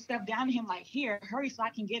throwing the stuff down to him like, here, hurry so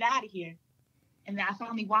I can get out of here. And then I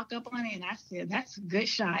finally walk up on it, and I said, that's a good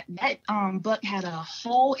shot. That buck had a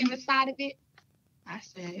hole in the side of it. I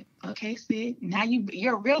said, okay, Sid, now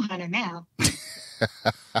you're a real hunter now.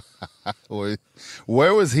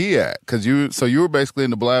 Where was he at? So you were basically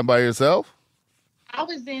in the blind by yourself? I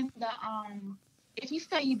was in the, if you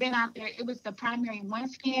say you've been out there, it was the primary one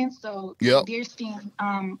stand, so yep. Deer stand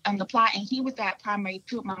on the plot, and he was at primary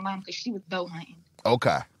two with my mom because she was bow hunting.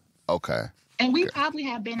 Okay. And we probably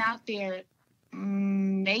have been out there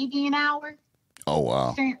maybe an hour. Oh,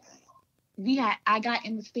 wow. Since I got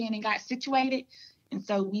in the stand and got situated, and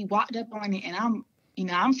so we walked up on it, and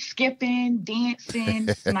I'm skipping, dancing,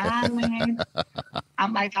 smiling.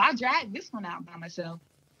 I'm like, I'll drag this one out by myself.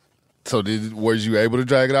 So was you able to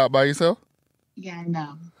drag it out by yourself? Yeah,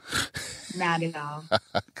 no. Not at all.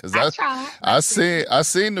 Because I tried. I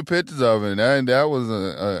seen the pictures of it, and that was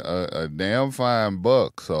a damn fine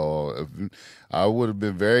buck. So I would have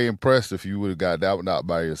been very impressed if you would have got that one out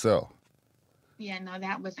by yourself. Yeah, no,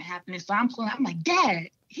 that wasn't happening. So I'm like, Dad,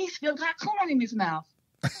 he still got corn in his mouth.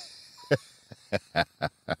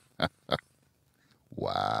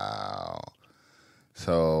 Wow.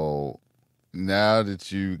 So now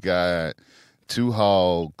that you got 2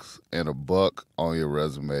 hogs and a buck on your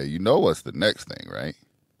resume, you know what's the next thing, right?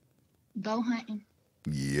 Bow hunting.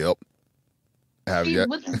 Yep. Have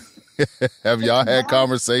y'all had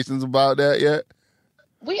conversations about that yet?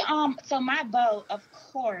 So my bow, of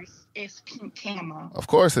course, is pink camo. Of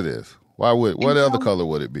course it is. What other color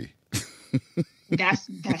would it be? That's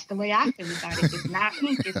the way I feel about it. It's not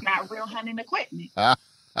pink. It's not real hunting equipment.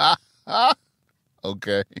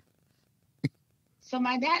 Okay. So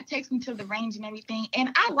my dad takes me to the range and everything, and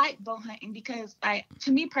I like bow hunting because,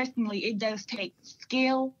 to me personally, it does take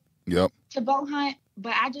skill. Yep. To bow hunt,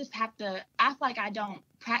 but I just have to. I feel like I don't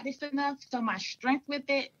practice enough, so my strength with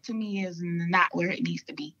it to me is not where it needs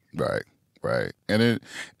to be. Right. And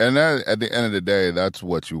that, at the end of the day, that's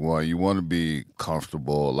what you want. You want to be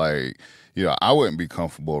comfortable. Like, I wouldn't be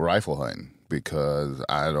comfortable rifle hunting because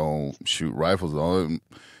I don't shoot rifles. The only,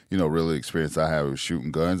 really experience I have with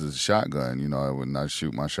shooting guns is a shotgun. I would not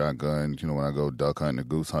shoot my shotgun, when I go duck hunting or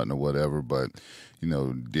goose hunting or whatever. But,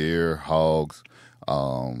 deer, hogs,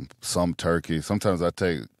 some turkey. Sometimes I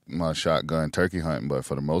take my shotgun turkey hunting, but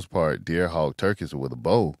for the most part, deer, hog, turkeys are with a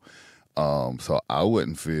bow. So I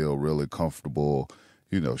wouldn't feel really comfortable,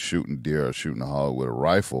 shooting deer or shooting a hog with a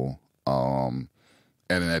rifle. And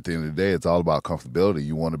then at the end of the day, it's all about comfortability.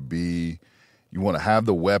 You want to have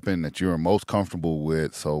the weapon that you're most comfortable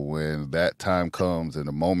with. So when that time comes and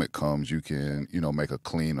the moment comes, you can, make a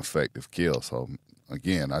clean, effective kill. So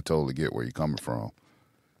again, I totally get where you're coming from.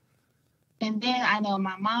 And then I know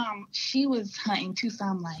my mom, she was hunting too. So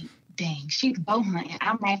I'm like, dang, she's bow hunting.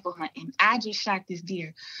 I'm rifle hunting. I just shot this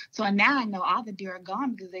deer. So now I know all the deer are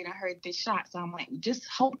gone because they done heard this shot. So I'm like, just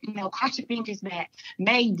hope, cross your fingers that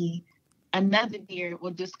maybe another deer will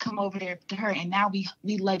just come over there to her. And now we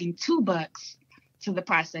loading 2 bucks to the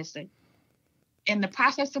processor. And the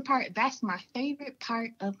processor part, that's my favorite part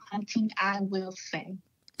of hunting, I will say.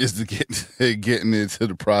 Is to getting into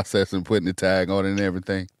the process and putting the tag on it and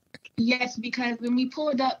everything? Yes, because when we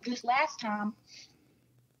pulled up this last time,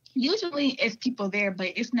 usually it's people there, but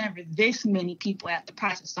it's never this many people at the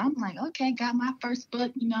process. So I'm like, okay, got my first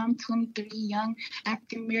book. I'm 23, young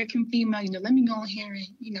African-American female. Let me go in here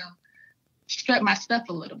and, strut my stuff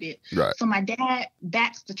a little bit. Right. So my dad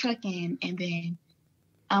backs the truck in, and then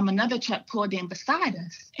another truck pulled in beside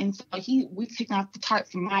us. And so we taking off the tarp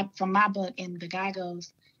from my book, and the guy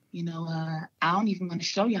goes, I don't even want to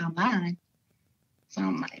show y'all mine. So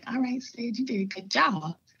I'm like, all right, Sid, you did a good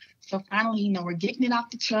job. So finally, we're getting it off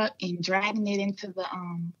the truck and dragging it into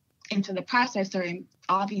the processor, and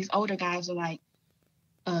all these older guys are like,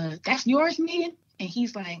 that's yours, man? And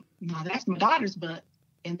he's like, no, that's my daughter's butt.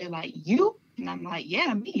 And they're like, you? And I'm like,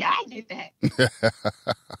 yeah, me, I did that.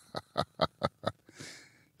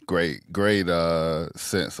 Great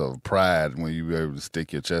sense of pride when you were able to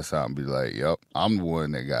stick your chest out and be like, yep, I'm the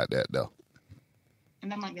one that got that, though.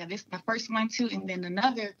 And I'm like, yeah, this is my first one, too. And then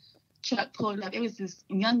another truck pulled up. It was this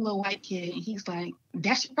young little white kid, and he's like,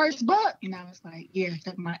 that's your first buck? And I was like, yeah,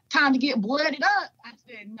 that's my time to get blooded up. I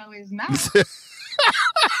said, no, it's not.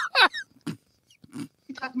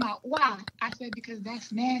 He's talking about why? I said, because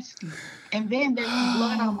that's nasty. And then there's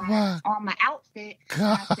blood on my outfit. And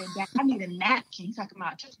I said, Dad, I need a napkin. He's talking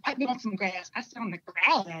about, just wipe me on some grass. I said, on the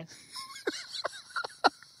grass.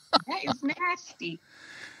 That is nasty.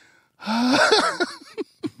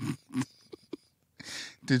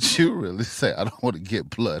 Did you really say, I don't want to get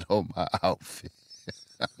blood on my outfit?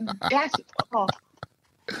 That's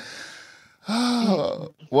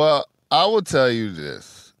Well, I will tell you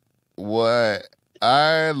this. What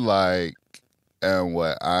I like and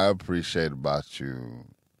what I appreciate about you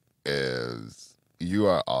is you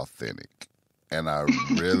are authentic. And I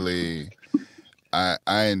really, I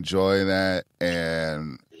enjoy that.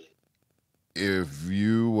 And if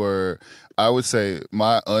you were, I would say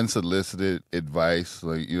my unsolicited advice,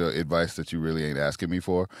 advice that you really ain't asking me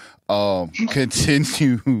for,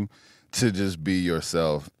 continue to just be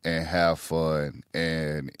yourself and have fun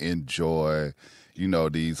and enjoy,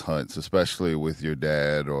 these hunts, especially with your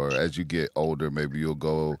dad, or as you get older, maybe you'll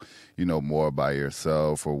go, more by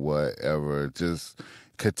yourself or whatever. Just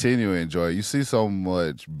continue to enjoy. You see so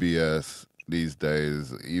much BS these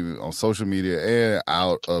days, even on social media and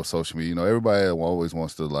out of social media. Everybody always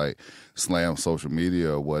wants to slam social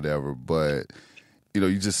media or whatever, but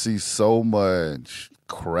you just see so much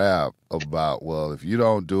crap about, well, if you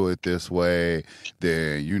don't do it this way,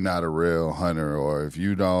 then you're not a real hunter, or if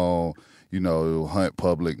you don't, hunt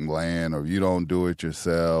public land, or if you don't do it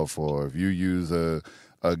yourself, or if you use a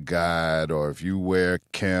guide, or if you wear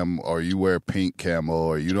or you wear pink camo,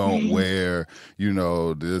 or you don't wear,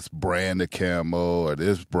 this brand of camo, or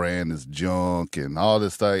this brand is junk, and all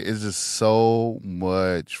this stuff. It's just so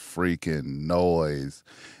much freaking noise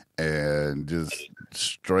and just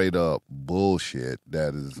straight up bullshit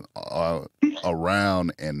that is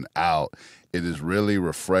around and out. It is really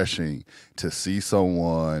refreshing to see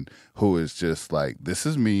someone who is just like, this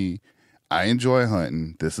is me. I enjoy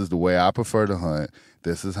hunting. This is the way I prefer to hunt.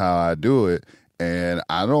 This is how I do it. And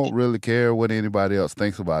I don't really care what anybody else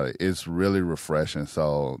thinks about it. It's really refreshing.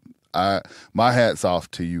 So my hat's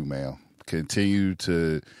off to you, ma'am. Continue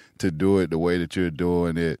to do it the way that you're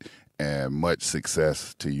doing it, and much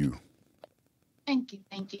success to you. Thank you.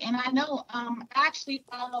 And I know I actually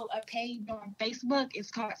follow a page on Facebook.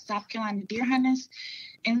 It's called South Carolina Deer Hunters.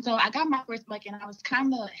 And so I got my first buck, and I was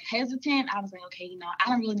kind of hesitant. I was like, okay, I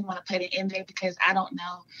don't really want to put it in there because I don't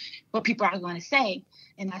know what people are going to say.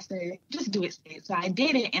 And I said, just do it, Sid. So I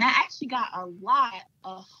did it, and I actually got a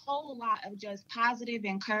whole lot of just positive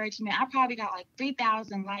encouragement. I probably got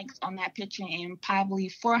 3,000 likes on that picture and probably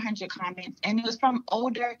 400 comments. And it was from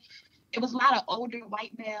it was a lot of older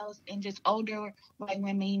white males and just older white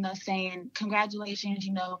women, saying, congratulations,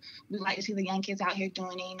 we like to see the young kids out here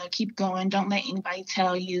doing it, keep going. Don't let anybody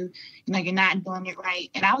tell you, you're not doing it right.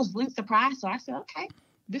 And I was really surprised. So I said, okay,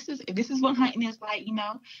 this is what hunting is like,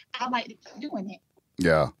 I like to keep doing it.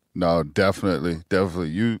 Yeah, no, definitely.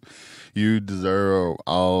 You deserve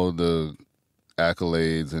all the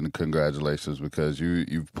accolades and the congratulations, because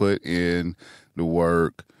you've put in the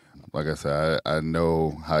work. Like I said, I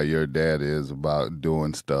know how your dad is about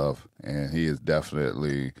doing stuff, and he is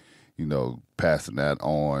definitely, passing that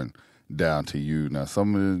on down to you. Now,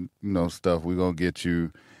 some of the, stuff, we're going to get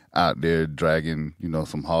you out there dragging,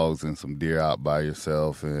 some hogs and some deer out by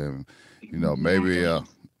yourself. And,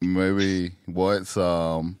 maybe once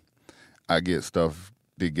I get stuff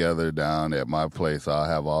together down at my place, I'll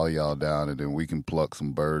have all y'all down, and then we can pluck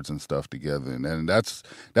some birds and stuff together. And then that's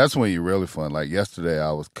when you're really fun. Like yesterday,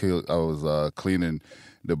 I was cleaning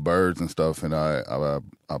the birds and stuff, and I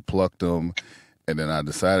plucked them, and then I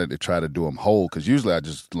decided to try to do them whole, because usually I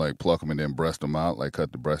just pluck them and then breast them out,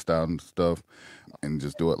 cut the breast out and stuff, and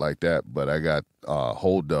just do it like that. But I got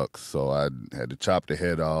whole ducks, so I had to chop the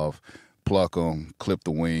head off, pluck them, clip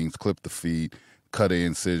the wings, clip the feet, cut an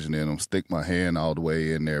incision in them, stick my hand all the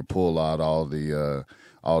way in there, pull out all the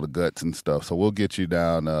guts and stuff. So we'll get you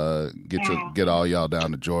down, get all y'all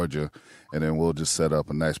down to Georgia, and then we'll just set up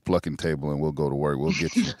a nice plucking table and we'll go to work. We'll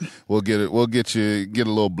get you, get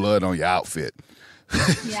a little blood on your outfit.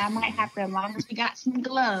 Yeah, I might have to, as long as we got some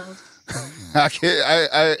gloves.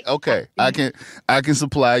 Okay. I can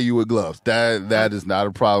supply you with gloves. That is not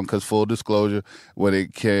a problem, because full disclosure,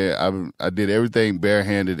 I did everything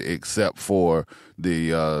barehanded except for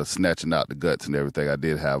the snatching out the guts and everything. I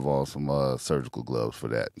did have on some surgical gloves for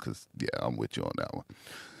that, because I'm with you on that one.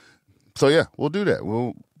 So yeah, we'll do that.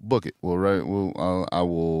 We'll book it. I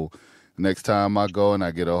will. Next time I go and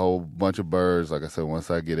I get a whole bunch of birds, like I said,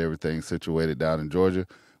 once I get everything situated down in Georgia,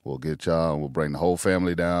 we'll get y'all and we'll bring the whole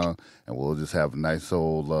family down, and we'll just have a nice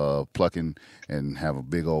old plucking and have a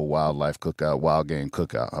big old wildlife cookout, wild game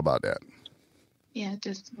cookout. How about that? Yeah,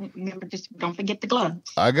 just remember, just don't forget the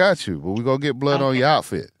gloves. I got you, but we're going to get blood on your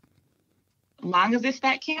outfit. As long as it's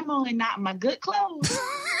that camo and not my good clothes,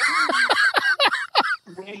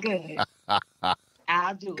 we're good.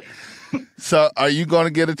 I'll do it. So are you going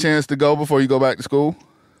to get a chance to go before you go back to school?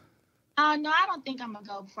 No, I don't think I'm going to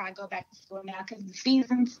go before I go back to school now, because the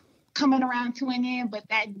season's coming around to an end. But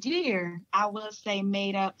that deer, I will say,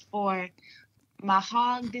 made up for my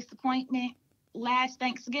hog disappointment last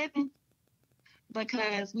Thanksgiving,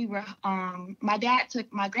 because we were, my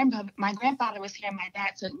grandfather was here, and my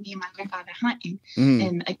dad took me and my grandfather hunting.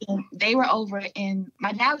 And again, they were over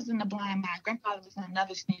my dad was in the blind, my grandfather was in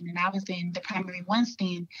another stand, and I was in the primary one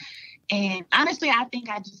stand. And honestly, I think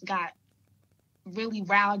I just got really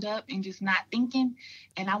riled up and just not thinking.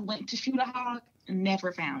 And I went to shoot a hog and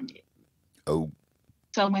never found it. Oh.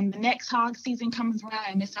 So when the next hog season comes around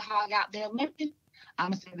and it's a hog out there limping, I'm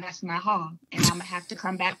going to say that's my hog. And I'm going to have to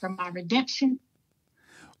come back from my redemption.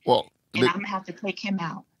 Well, and I'm going to have to take him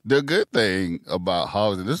out. The good thing about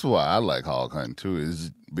hogs, and this is why I like hog hunting too,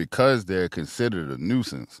 is because they're considered a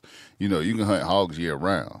nuisance. You can hunt hogs year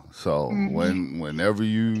round. So whenever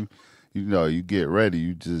you get ready,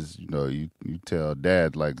 you just, you tell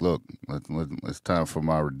Dad, like, look, it's time for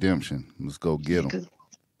my redemption. Let's go get him.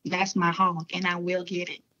 That's my hog, and I will get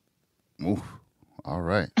it. Ooh, all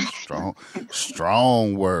right.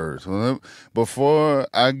 Strong words. Well, before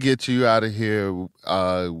I get you out of here,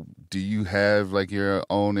 do you have like your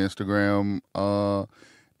own Instagram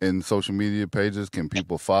and social media pages? Can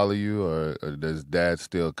people follow you, or does Dad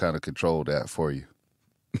still kind of control that for you?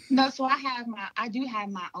 No, so I do have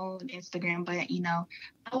my own Instagram, but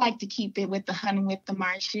I like to keep it with the Hunting with the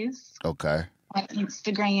Marshes. Okay. On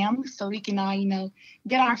Instagram, so we can all,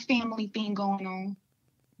 get our family thing going on.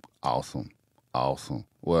 Awesome.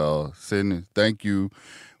 Well, Sydney, thank you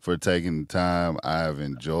for taking the time. I've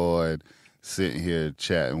enjoyed sitting here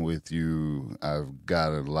chatting with you. I've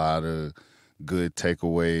got a lot of good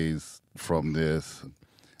takeaways from this.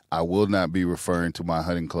 I will not be referring to my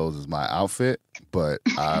hunting clothes as my outfit, but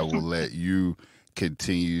I will let you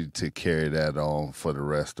continue to carry that on for the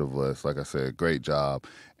rest of us. Like I said, great job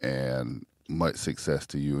and much success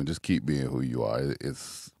to you, and just keep being who you are.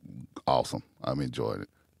 It's awesome. I'm enjoying it.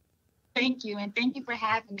 Thank you, and thank you for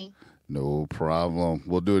having me. No problem.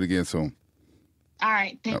 We'll do it again soon. All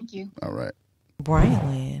right. Thank you. All right. Bryant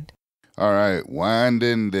Land. All right.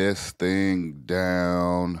 Winding this thing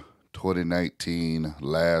down. 2019,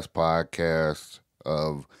 last podcast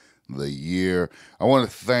of the year. I want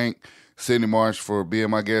to thank Sydney Marsh for being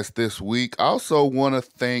my guest this week. I also want to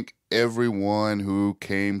thank everyone who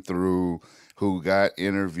came through, who got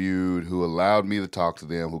interviewed, who allowed me to talk to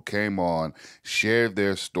them, who came on, shared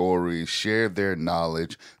their stories, shared their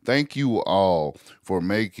knowledge. Thank you all for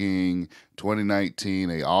making 2019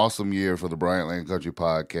 an awesome year for the Bryant Land Country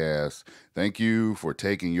Podcast. Thank you for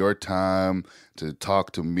taking your time to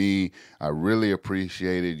talk to me. I really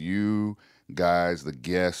appreciated you guys, the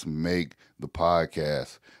guests, make the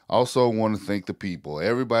podcast. Also want to thank the people,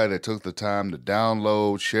 everybody that took the time to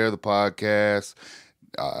download, share the podcast,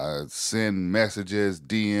 send messages,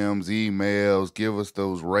 DMs, emails, give us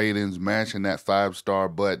those ratings, mashing that 5-star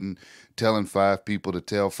button, telling 5 people to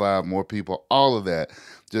tell 5 more people, all of that.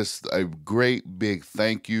 Just a great big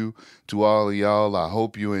thank you to all of y'all. I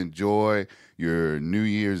hope you enjoy your New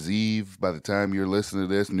Year's Eve. By the time you're listening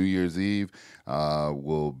to this, New Year's Eve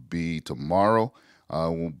will be tomorrow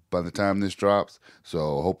by the time this drops.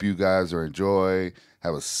 So hope you guys enjoy.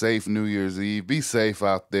 Have a safe New Year's Eve. Be safe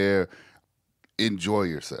out there. Enjoy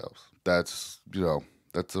yourselves. That's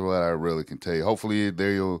what I really can tell you. Hopefully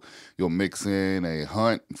there you'll mix in a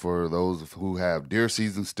hunt for those who have deer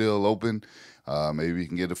season still open. Maybe you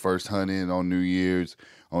can get the first hunt in on New Year's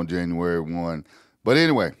on January 1. But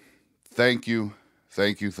anyway, thank you.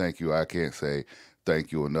 I can't say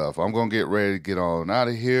thank you enough. I'm going to get ready to get on out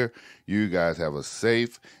of here. You guys have a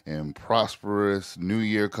safe and prosperous New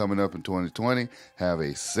Year coming up in 2020. Have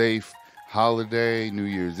a safe holiday, New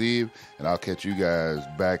Year's Eve, and I'll catch you guys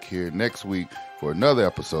back here next week for another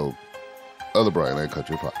episode of the Bryant Land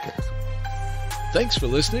Country Podcast. Thanks for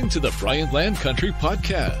listening to the Bryant Land Country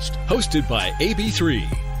Podcast, hosted by AB3.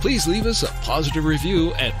 Please leave us a positive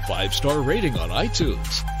review and 5-star rating on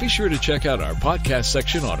iTunes. Be sure to check out our podcast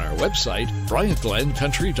section on our website,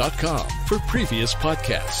 bryantlandcountry.com, for previous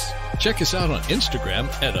podcasts. Check us out on Instagram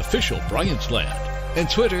at Official Bryant Land and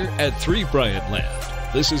Twitter at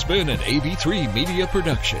 3BryantLand. This has been an AB3 Media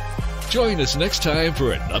production. Join us next time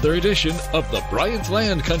for another edition of the Bryant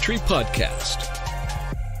Land Country Podcast.